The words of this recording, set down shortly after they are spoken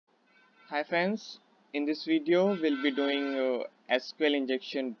Hi friends, in this video we'll be doing SQL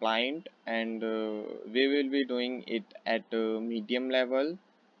injection blind and we will be doing it at medium level.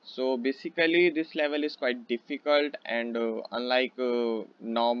 So basically this level is quite difficult and unlike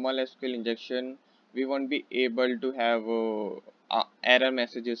normal SQL injection we won't be able to have error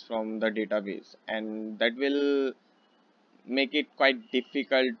messages from the database, and that will make it quite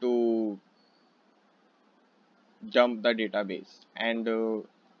difficult to jump the database, and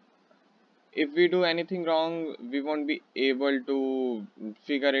if we do anything wrong we won't be able to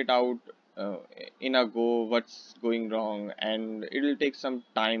figure it out uh, in a go what's going wrong, and it will take some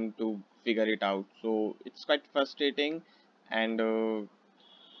time to figure it out, so it's quite frustrating. And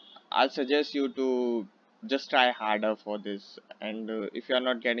I'll suggest you to just try harder for this, and if you are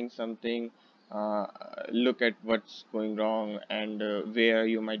not getting something, uh, look at what's going wrong and where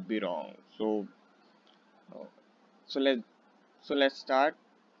you might be wrong. Uh, so let let's start.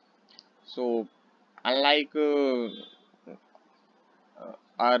 So unlike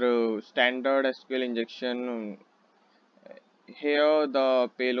our standard SQL injection, here the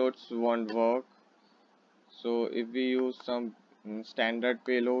payloads won't work. So if we use some standard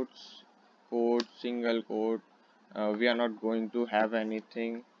payloads, code, single code, we are not going to have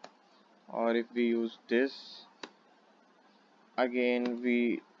anything. Or if we use this, again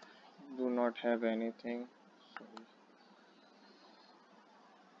we do not have anything.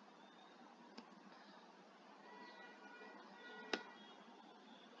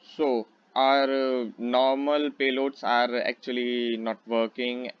 So our normal payloads are actually not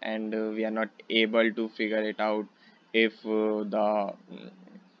working, and we are not able to figure it out if there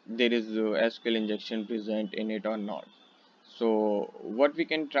is SQL injection present in it or not. So what we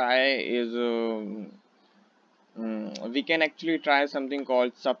can try is we can actually try something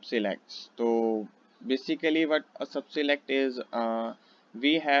called subselects. So basically what a subselect is,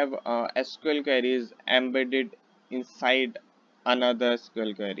 we have SQL queries embedded inside another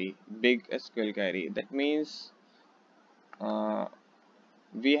SQL query, big SQL query. That means uh,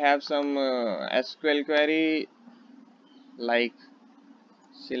 we have some SQL query like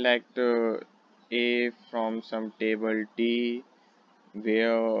select A from some table T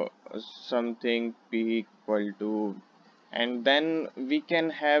where something P equal to, and then we can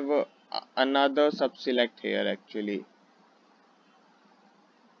have another subselect here actually.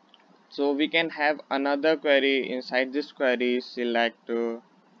 So we can have another query inside this query, select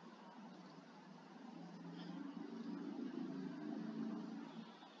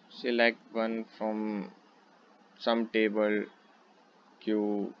select one from some table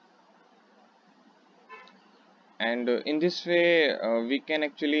Q, and in this way we can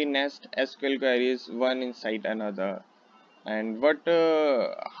actually nest SQL queries one inside another. And what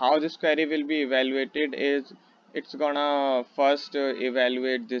how this query will be evaluated is, it's gonna first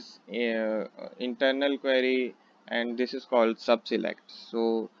evaluate this internal query, and this is called subselect.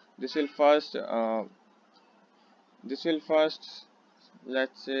 So this will first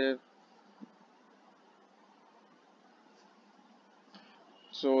let's say,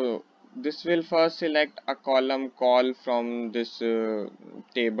 so this will first select a column call from this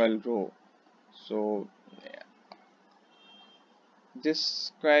table row. So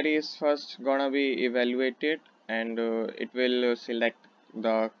this query is first gonna be evaluated, and it will select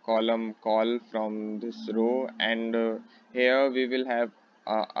the column call from this row, and here we will have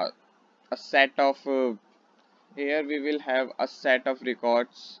a set of here we will have a set of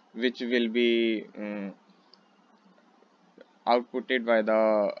records which will be outputted by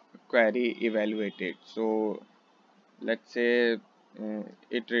the query evaluated. So let's say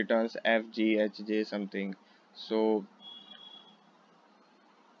it returns FGHJ something. So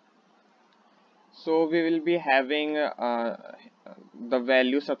we will be having the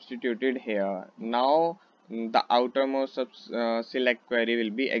value substituted here. Now the outermost select query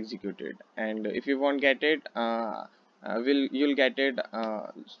will be executed, and if you won't get it, you'll get it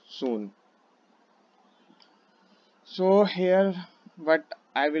soon. So here what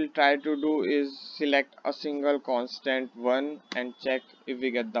I will try to do is select a single constant one and check if we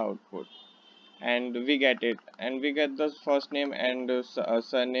get the output, and we get it, and we get the first name and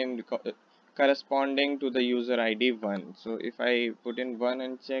surname corresponding to the user ID 1. So if I put in 1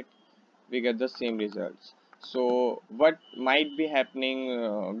 and check, we get the same results. So what might be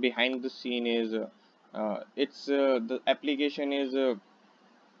happening behind the scene is it's the application is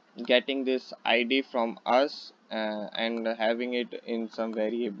getting this ID from us and having it in some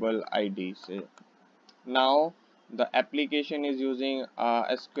variable ID. Say now the application is using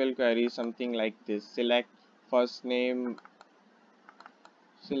SQL query something like this: select first name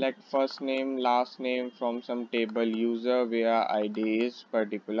select first name last name from some table user where id is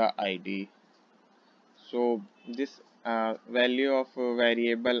particular id. So this value of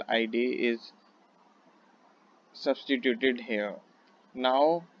variable id is substituted here.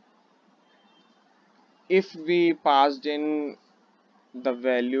 Now if we passed in the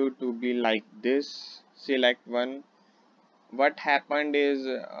value to be like this, select one, what happened is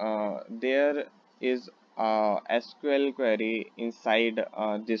there is a SQL query inside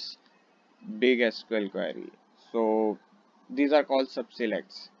this big SQL query. So these are called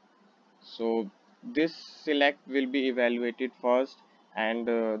subselects. So this select will be evaluated first, and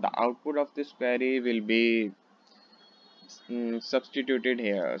the output of this query will be substituted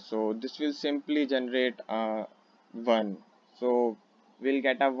here. So this will simply generate a 1. So we'll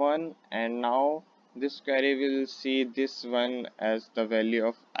get a 1, and now this query will see this one as the value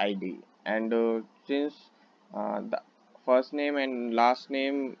of id, and since the first name and last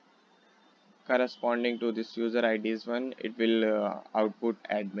name corresponding to this user id is 1, it will output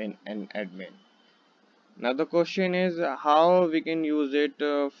admin and admin. Now the question is how we can use it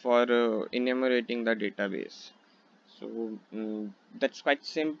for enumerating the database. So that's quite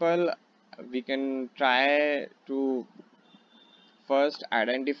simple. We can try to first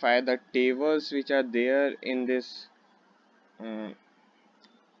identify the tables which are there in this um,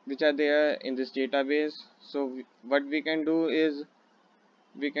 database. So what we can do is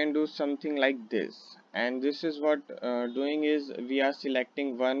we can do something like this, and this is what doing is we are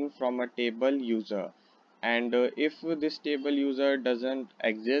selecting one from a table user, and if this table user doesn't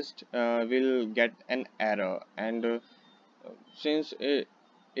exist, we'll get an error, and since it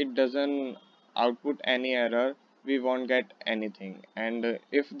doesn't output any error, we won't get anything. And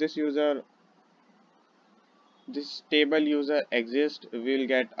if this table user exists, we'll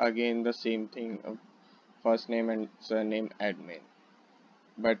get again the same thing, first name and surname admin.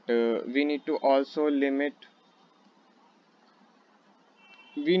 But we need to also limit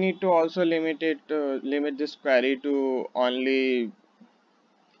limit this query to only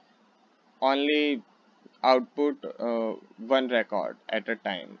output one record at a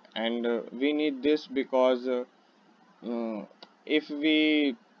time, and we need this because if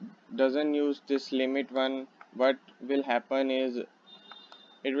we doesn't use this limit one, what will happen is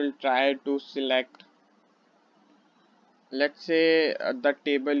it will try to select, let's say the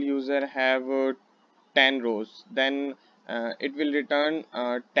table user have 10 rows, then it will return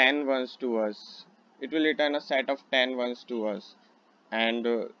 10 ones to us. It will return a set of 10 ones to us, and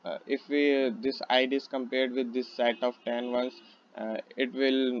if we this id is compared with this set of 10 ones, it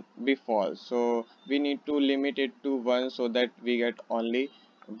will be false. So we need to limit it to 1 so that we get only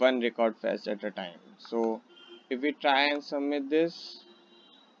one record fetched at a time. So if we try and submit this,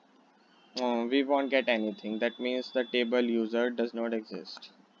 we won't get anything. That means the table user does not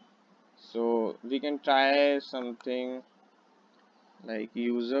exist. So we can try something like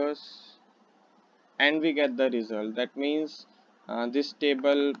users, and we get the result. That means this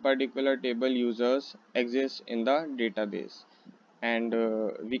particular table users exist in the database, and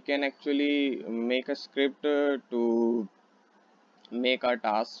we can actually make a script to make our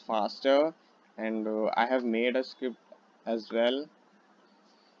tasks faster, and I have made a script as well.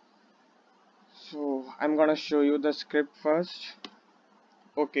 So I'm gonna show you the script first.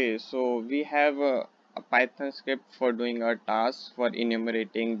 Okay, so we have a Python script for doing our tasks for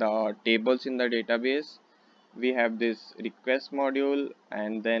enumerating the tables in the database. We have this request module,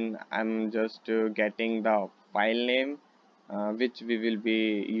 and then I'm just getting the file name which we will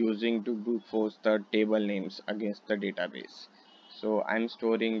be using to brute force the table names against the database. So I'm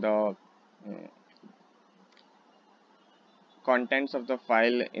storing the contents of the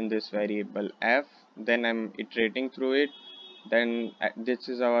file in this variable f, then I'm iterating through it. Then this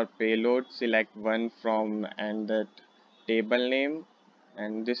is our payload, select one from and that table name,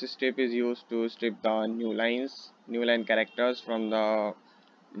 and this step is used to strip the new line characters from the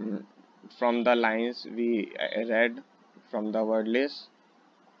lines we read from the word list,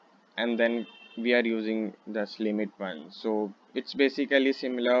 and then we are using this limit one. So it's basically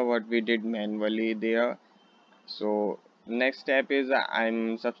similar what we did manually there. So next step is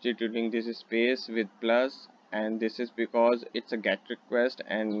I'm substituting this space with plus, and this is because it's a get request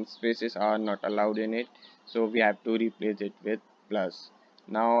and spaces are not allowed in it, so we have to replace it with plus.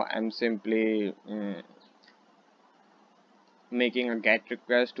 Now I'm simply making a get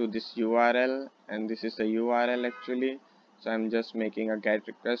request to this URL, and this is the URL actually. So I'm just making a get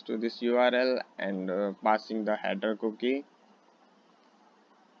request to this URL and passing the header cookie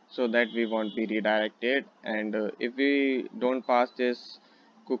so that we won't be redirected. And if we don't pass this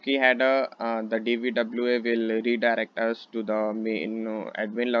cookie header, the DVWA will redirect us to the main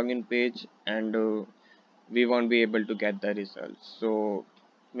admin login page, and we won't be able to get the results. So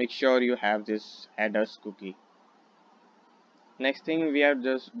make sure you have this headers cookie. Next thing we are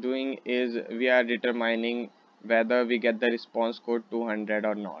just doing is we are determining whether we get the response code 200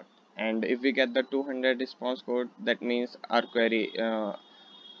 or not. And if we get the 200 response code, that means our query, uh,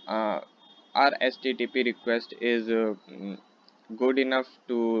 our HTTP request is good enough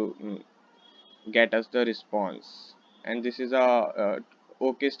to get us the response. And this is a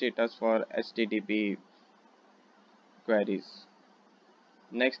OK status for HTTP queries.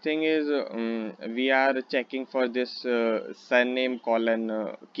 Next thing is we are checking for this surname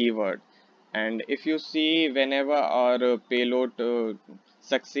colon keyword, and if you see whenever our payload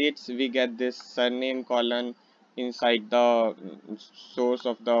succeeds, we get this surname colon inside the source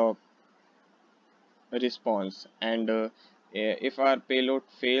of the response, and if our payload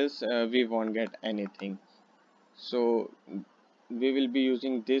fails, we won't get anything. So we will be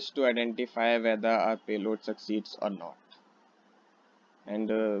using this to identify whether our payload succeeds or not. And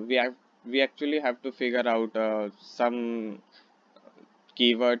we actually have to figure out some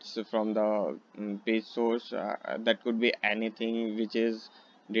keywords from the page source, that could be anything which is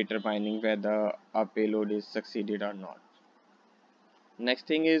determining whether a payload is succeeded or not. Next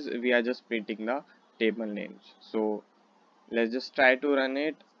thing is we are just printing the table names. So let's just try to run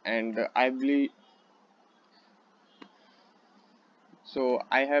it, and I believe so.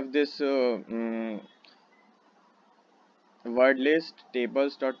 I have this word list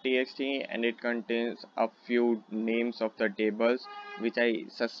tables.txt, and it contains a few names of the tables which I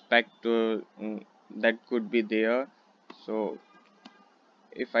suspect that could be there. So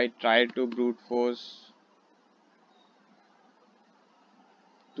if I try to brute force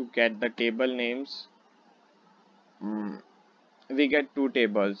to get the table names, we get two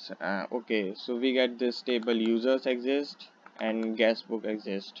tables. Okay, so we get this table users exist and guestbook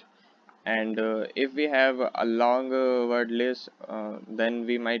exist, and if we have a long word list, then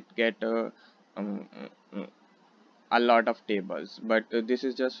we might get um, mm, a lot of tables, but this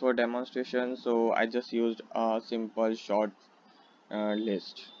is just for demonstration, so I just used a simple short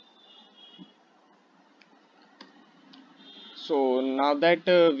list. So now that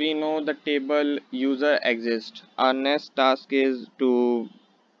we know the table user exists, our next task is to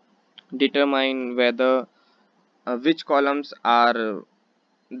determine whether which columns are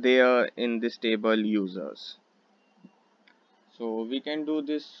there in this table users. So we can do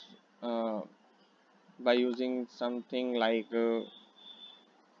this uh, by using something like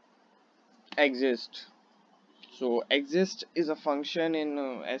exist. So exist is a function in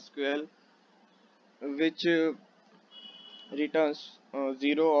SQL which returns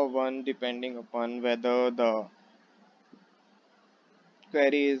 0 or 1 depending upon whether the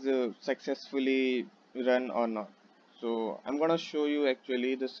query is successfully run or not. So I'm gonna show you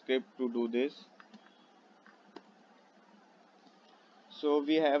actually the script to do this. So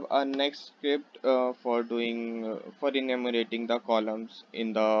we have our next script for doing for enumerating the columns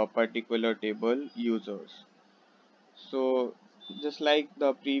in the particular table users. So just like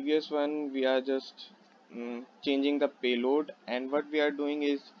the previous one, we are just changing the payload, and what we are doing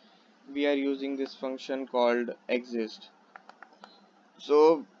is we are using this function called exist.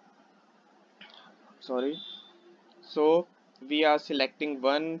 So sorry, so we are selecting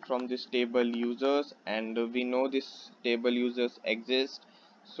one from this table users, and we know this table users exist,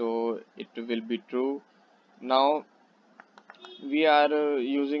 so it will be true. Now we are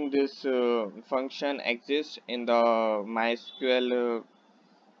using this function exist in the MySQL,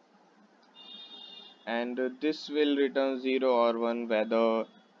 and this will return 0 or 1 whether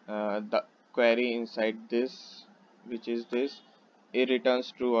the query inside this, which is this, it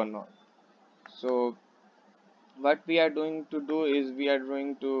returns true or not. So what we are going to do is we are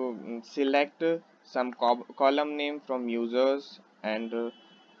going to select some column name from users, and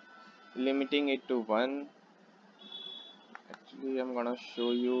limiting it to 1. Actually I'm gonna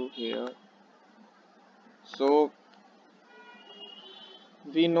show you here. So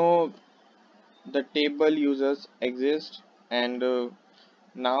we know the table users exist, and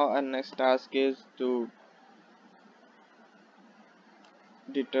now our next task is to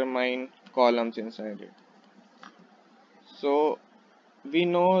determine columns inside it. So we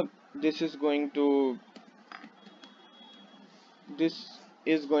know this is going to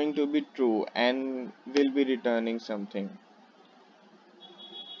be true and will be returning something.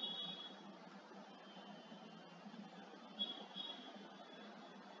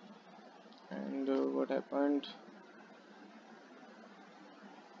 And what happened?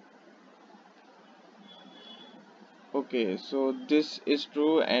 Okay, so this is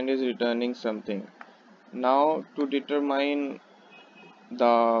true and is returning something. Now to determine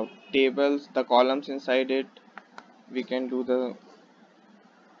the tables, the columns inside it, we can do the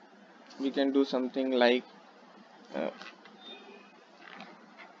we can do something like uh,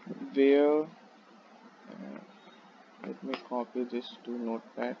 where let me copy this to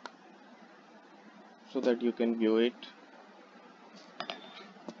notepad so that you can view it.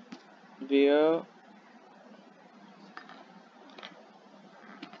 Where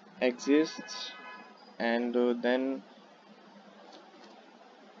exists, and then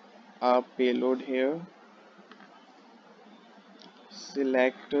a payload here,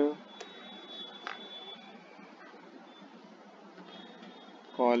 select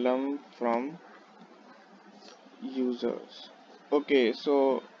column from users. Okay,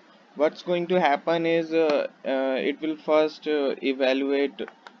 so what's going to happen is it will first evaluate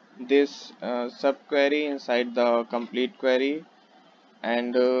this subquery inside the complete query,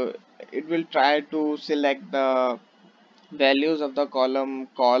 and it will try to select the values of the column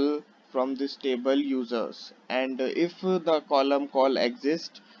call from this table users, and if the column call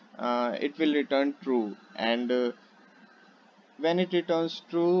exists, it will return true, and when it returns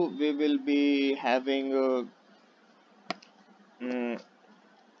true we will be having mm,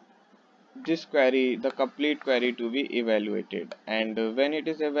 this query, the complete query, to be evaluated, and when it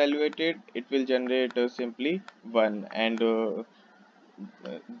is evaluated it will generate simply 1, and the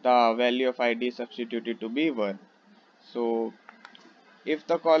value of id is substituted to be 1. So if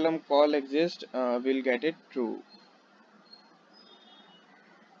the column call exists, we'll get it true.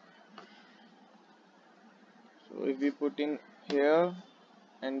 So if we put in here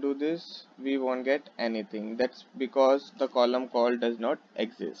and do this, we won't get anything. That's because the column call does not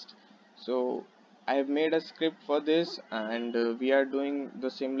exist. So I have made a script for this, and we are doing the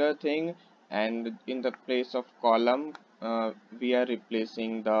similar thing, and in the place of column we are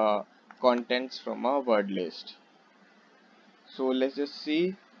replacing the contents from a word list. So let's just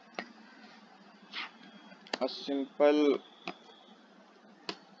see a simple.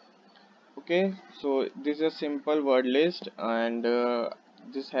 Okay, so this is a simple word list, and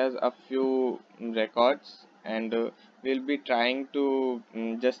this has a few records, and we'll be trying to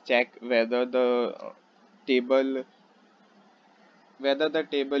just check table whether the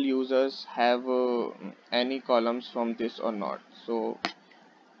table users have any columns from this or not. So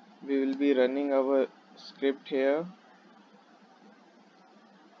we will be running our script here,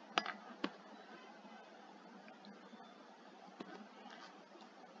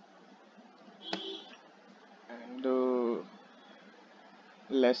 and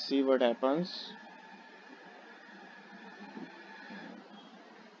let's see what happens.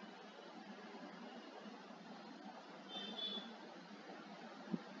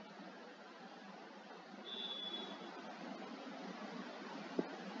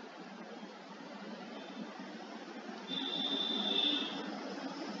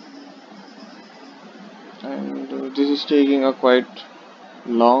 And this is taking a quite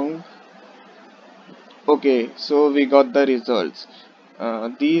long. Okay, so we got the results.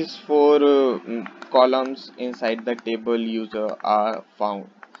 These four columns inside the table user are found.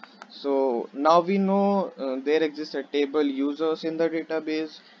 So now we know there exists a table users in the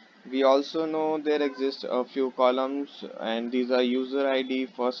database. We also know there exist a few columns, and these are user ID,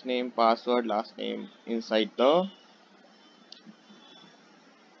 first name, password, last name inside the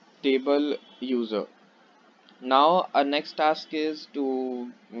table user. Now our next task is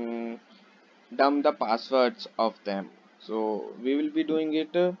to dump the passwords of them. So we will be doing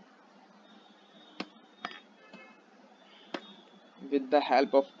it with the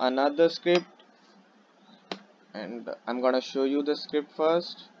help of another script, and I'm gonna show you the script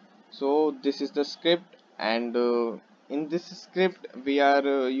first. So this is the script, and in this script we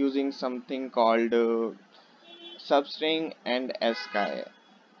are using something called substring and sky,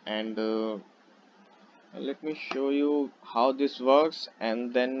 and let me show you how this works,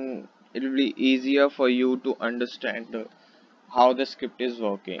 and then it will be easier for you to understand how the script is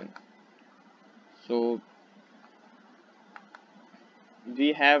working. So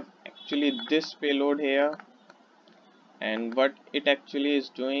we have actually this payload here, and what it actually is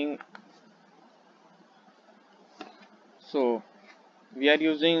doing. So we are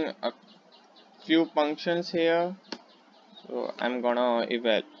using a few functions here, so I'm gonna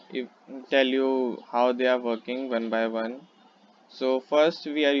tell you how they are working one by one. So first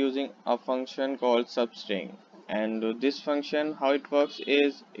we are using a function called substring, and this function, how it works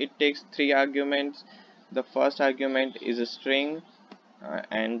is it takes three arguments. The first argument is a string,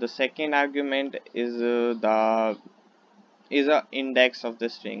 and the second argument is the is a index of the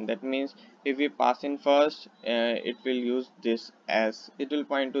string. That means if we pass in first, it will use this as, it will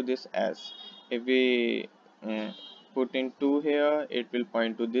point to this as. If we put in 2 here, it will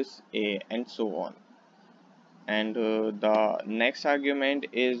point to this a, and so on. And the next argument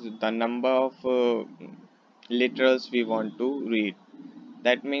is the number of literals we want to read.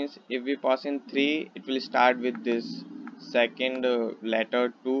 That means if we pass in 3, it will start with this second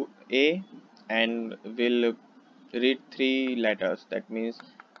letter to a, and will read 3 letters. That means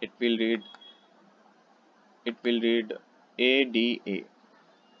it will read a d a,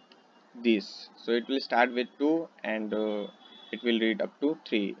 this. So it will start with 2, and it will read up to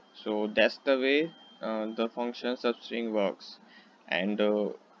 3. So that's the way the function substring works. And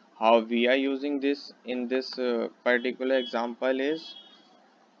how we are using this in this particular example is,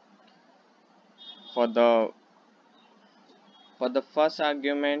 for the first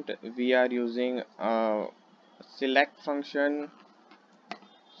argument we are using a select function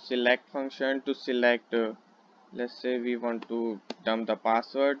to select, let's say we want to dump the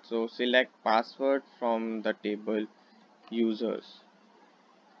password, so select password from the table users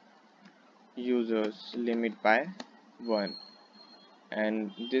limit by 1.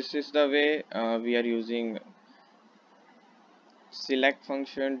 And this is the way we are using select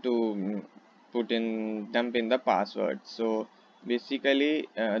function to dump in the password. So basically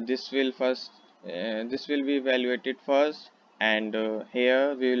this will be evaluated first, and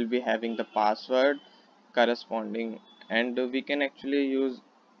here we will be having the password corresponding, and we can actually use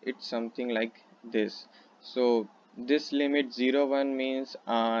it something like this. So this limit 0 1 means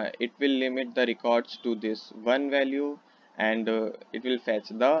it will limit the records to this 1 value, and it will fetch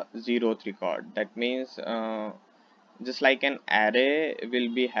the 0th record. That means just like an array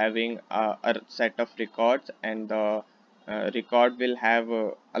will be having a set of records, and the record will have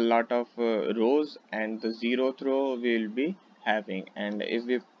a lot of rows, and the 0th row will be having. And if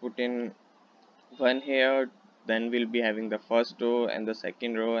we put in 1 here, then we'll be having the first row and the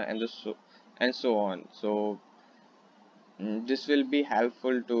second row, and so on. So this will be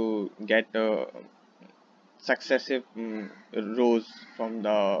helpful to get successive rows from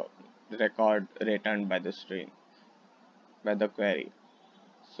the record returned by the string, by the query.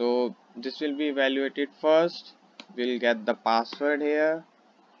 So this will be evaluated first. We'll get the password here,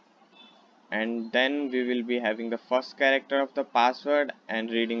 and then we will be having the first character of the password and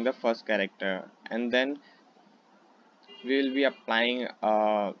reading the first character, and then we will be applying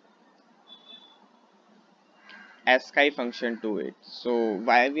a ASCII function to it. So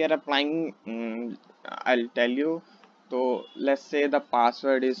why we are applying, I'll tell you. So let's say the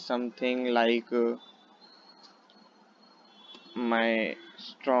password is something like my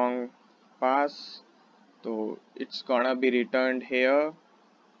strong pass, so it's gonna be returned here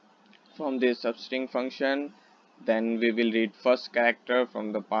from this substring function. Then we will read first character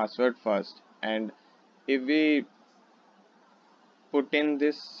from the password first, and if we put in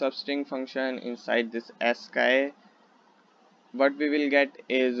this substring function inside this ASCII, what we will get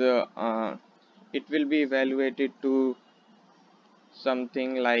is it will be evaluated to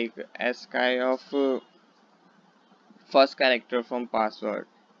something like ASCII of first character from password,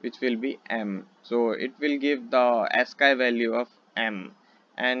 which will be m. So it will give the ASCII value of m,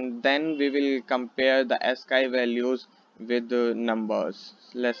 and then we will compare the ASCII values with the numbers.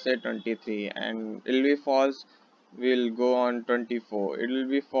 Let's say 23, and it will be false, we will go on 24. It will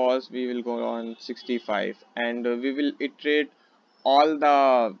be false, we will go on 65, and we will iterate all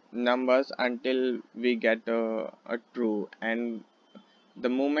the numbers until we get a true. And the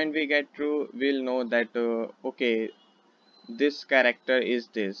moment we get true, we'll know that okay, this character is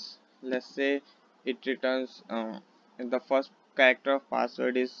this. Let's say it returns the first character of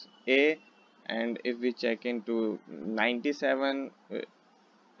password is a, and if we check into 97,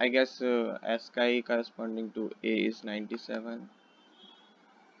 I guess ASCII corresponding to a is 97.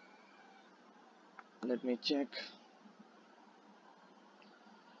 Let me check.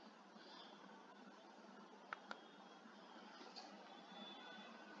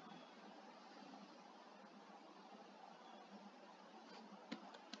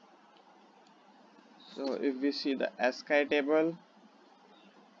 So if we see the ASCII table,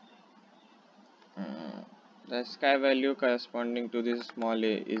 the ASCII value corresponding to this small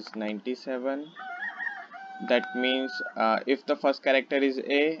a is 97. That means if the first character is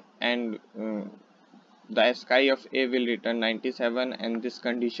a, and the ASCII of a will return 97, and this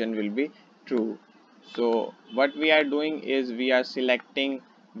condition will be true. So what we are doing is we are selecting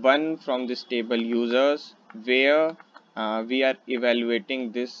one from this table users, where we are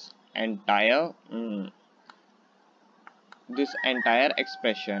evaluating this entire this entire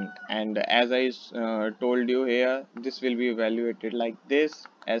expression, and as I told you here, this will be evaluated like this: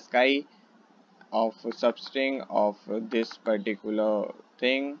 ASCII of substring of this particular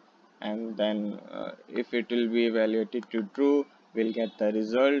thing, and then if it will be evaluated to true, we'll get the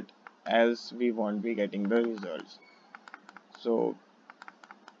result, else we won't be getting the results. So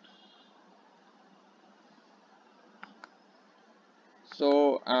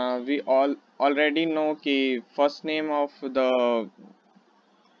we all already know कि first name of the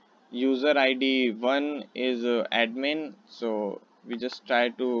user ID 1 is admin, so we just try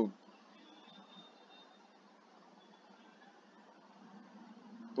to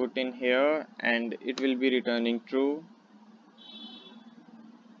put in here and it will be returning true.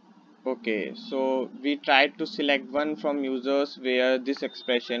 Okay, so we tried to select one from users where this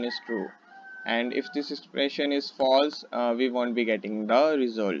expression is true, and if this expression is false, we won't be getting the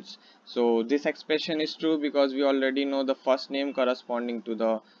results. So this expression is true because we already know the first name corresponding to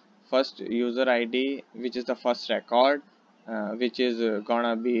the first user ID, which is the first record, which is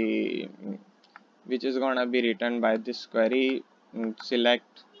gonna be written by this query,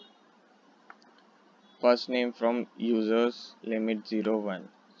 select first name from users limit 0 1.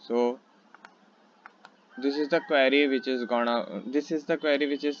 So this is the query which is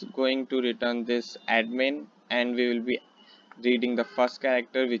going to return this admin, and we will be reading the first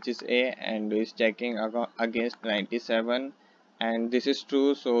character, which is A, and is checking against 97, and this is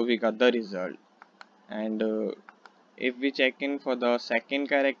true, so we got the result. And if we check in for the second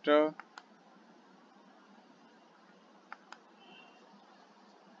character,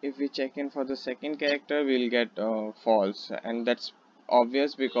 we'll get false, and that's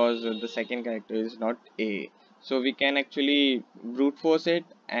obvious because the second character is not A. So we can actually brute force it,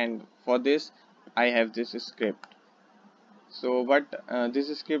 and for this I have this script. So what this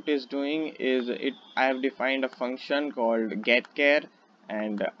script is doing is, I have defined a function called getChar,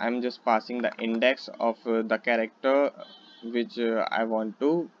 and I'm just passing the index of the character which I want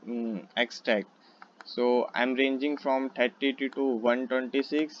to extract. So I'm ranging from 32 to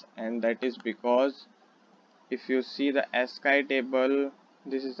 126, and that is because if you see the ASCII table,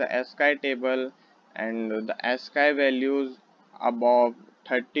 this is the ASCII table, and the ASCII values above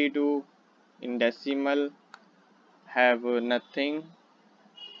 32 in decimal have nothing.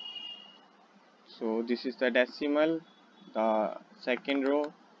 So this is the decimal, the second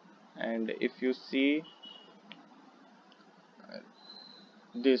row, and if you see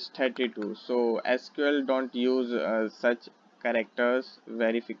this 32, so SQL don't use such characters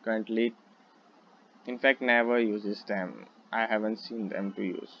very frequently, in fact never uses them. I haven't seen them to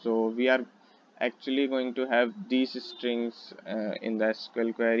use. So we are actually going to have these strings in the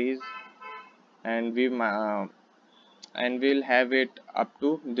SQL queries, and we'll have it up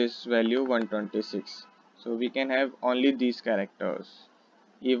to this value 126. So we can have only these characters.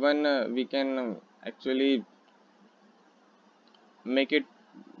 Even we can actually make it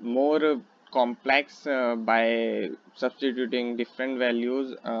more complex by substituting different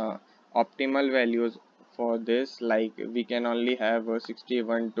values, optimal values for this, like we can only have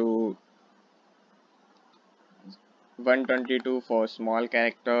 61 to 122 for small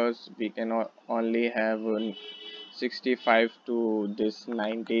characters, we can only have 65 to this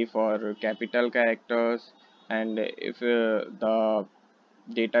 90 for capital characters, and if the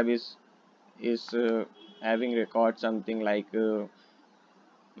database is having record something like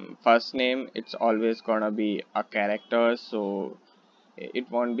first name, it's always gonna be a character, so it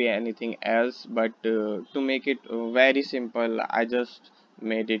won't be anything else. But to make it very simple, I just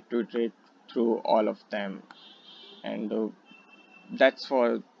made it to read through all of them, and that's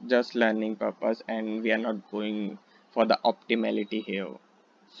for just learning purpose, and we are not going for the optimality here.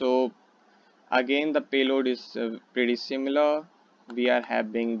 So again, the payload is pretty similar. We are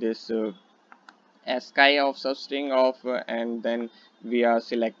having this ASCII of substring of, and then we are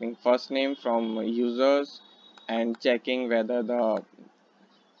selecting first name from users and checking whether the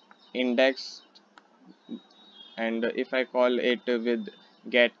index, and if I call it with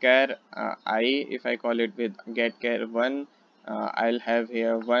getChar if I call it with getChar 1, I'll have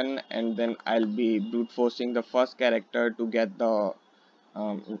here 1, and then I'll be brute forcing the first character to get the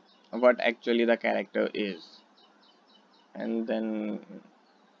what actually the character is, and then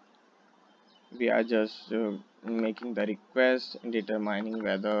we are just making the request, determining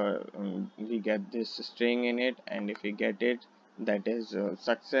whether we get this string in it, and if we get it, that is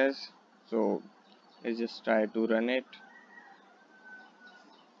success. So let's just try to run it.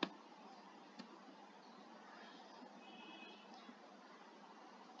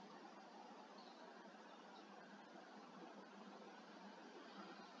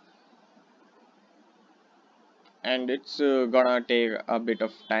 and it's gonna take a bit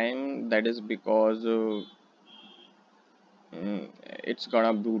of time. That is because it's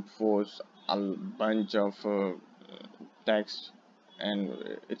gonna brute force a bunch of text,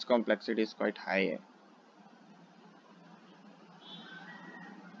 and its complexity is quite high.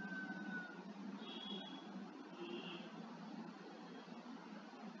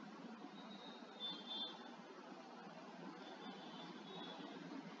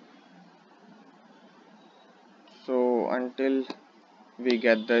 So until we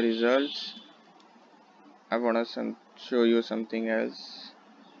get the results, I wanna show you something else.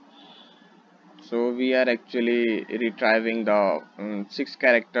 So we are actually retrieving the 6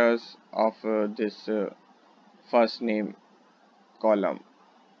 characters of this first name column,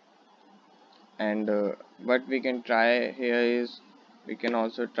 and what we can try here is we can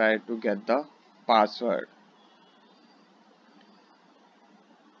also try to get the password.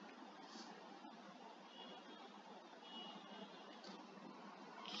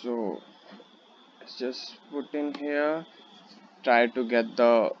 So let's just put in here, try to get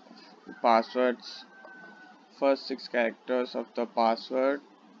the passwords, first 6 characters of the password.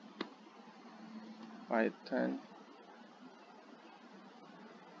 Python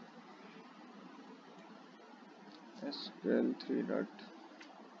SQL 3 dot.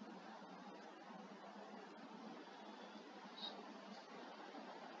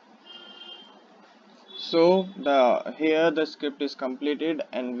 So the here the script is completed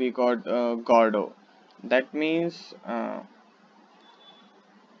and we got Gordo. That means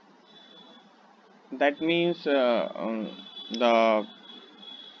that means the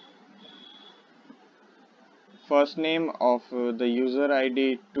first name of the user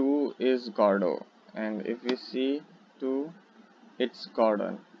ID 2 is Gordo, and if we see 2, it's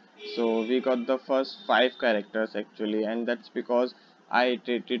Gordon. So we got the first 5 characters actually, and that's because I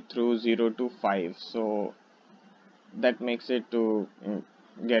iterated through 0 to 5. So that makes it to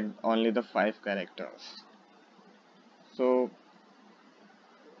get only the 5 characters. So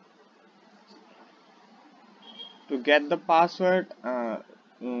to get the password,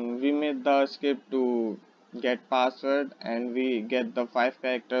 we made the script to get password, and we get the 5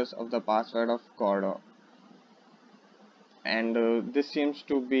 characters of the password of Gordo. And this seems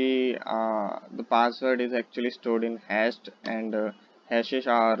to be the password is actually stored in hashed, and hashes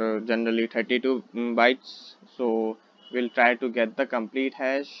are generally 32 bytes. So we'll try to get the complete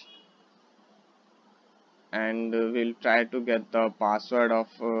hash, and we'll try to get the password of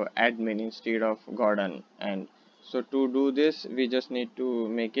admin instead of Gordon. And so to do this, we just need to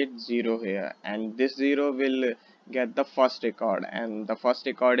make it 0 here, and this 0 will get the first record, and the first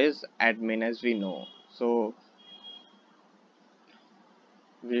record is admin, as we know. So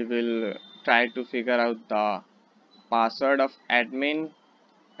we will try to figure out the password of admin,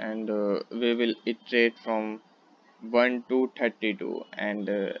 and we will iterate from 1 to 32, and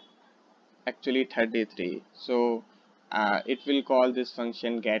actually 33. So it will call this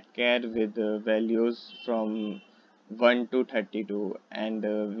function getChar with values from 1 to 32, and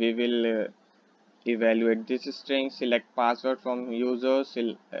we will evaluate this string, select password from user,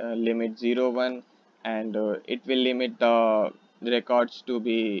 limit 0 1, and it will limit the records to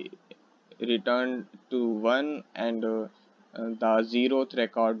be returned to 1, and the 0th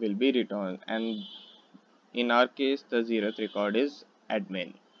record will be returned, and in our case the 0th record is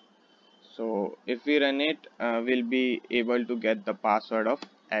admin. So if we run it, we'll be able to get the password of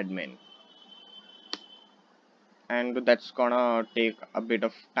admin, and that's gonna take a bit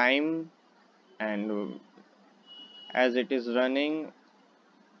of time. And as it is running,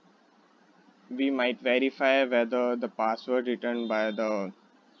 we might verify whether the password returned by the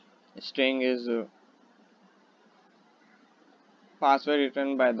string is password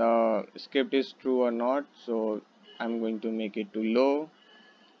written by the script is true or not. So I'm going to make it to low,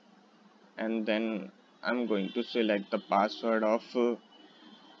 and then I'm going to select the password of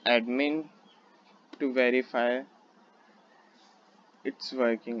admin to verify it's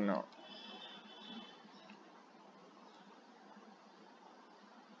working now.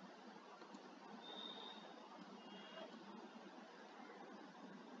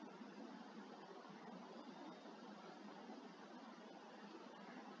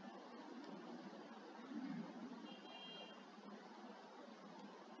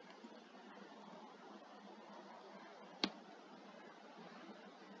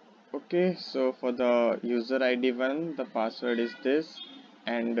 Okay, so for the user ID 1, the password is this,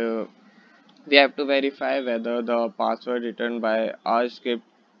 and we have to verify whether the password written by our script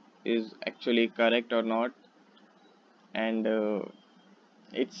is actually correct or not, and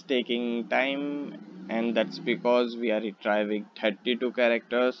it's taking time, and that's because we are retrieving 32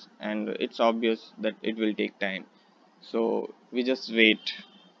 characters, and it's obvious that it will take time. So we just wait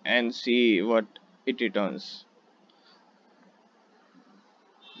and see what it returns.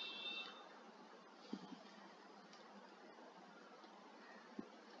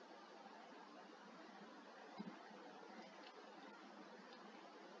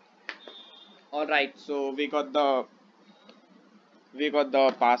 All right, so we got the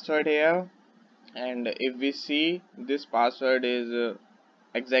password here, and if we see, this password is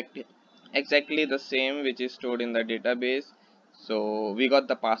exactly the same which is stored in the database. So we got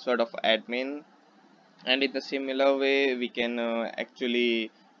the password of admin, and in the similar way we can actually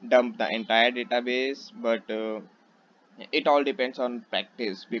dump the entire database, but it all depends on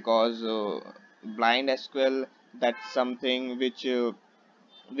practice, because blind SQL, that's something which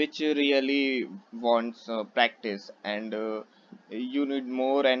really wants practice, and you need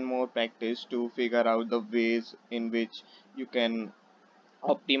more and more practice to figure out the ways in which you can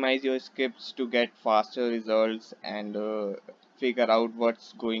optimize your scripts to get faster results, and figure out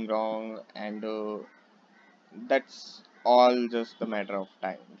what's going wrong, and that's all just a matter of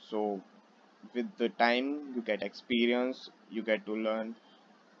time. So with the time you get experience, you get to learn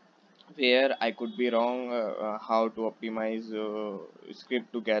where I could be wrong, how to optimize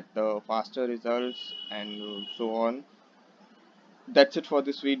script to get the faster results, and so on. That's it for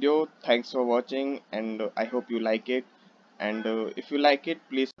this video. Thanks for watching, and I hope you like it. And if you like it,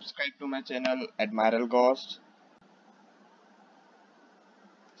 please subscribe to my channel, Admiral Ghost.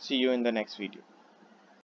 See you in the next video.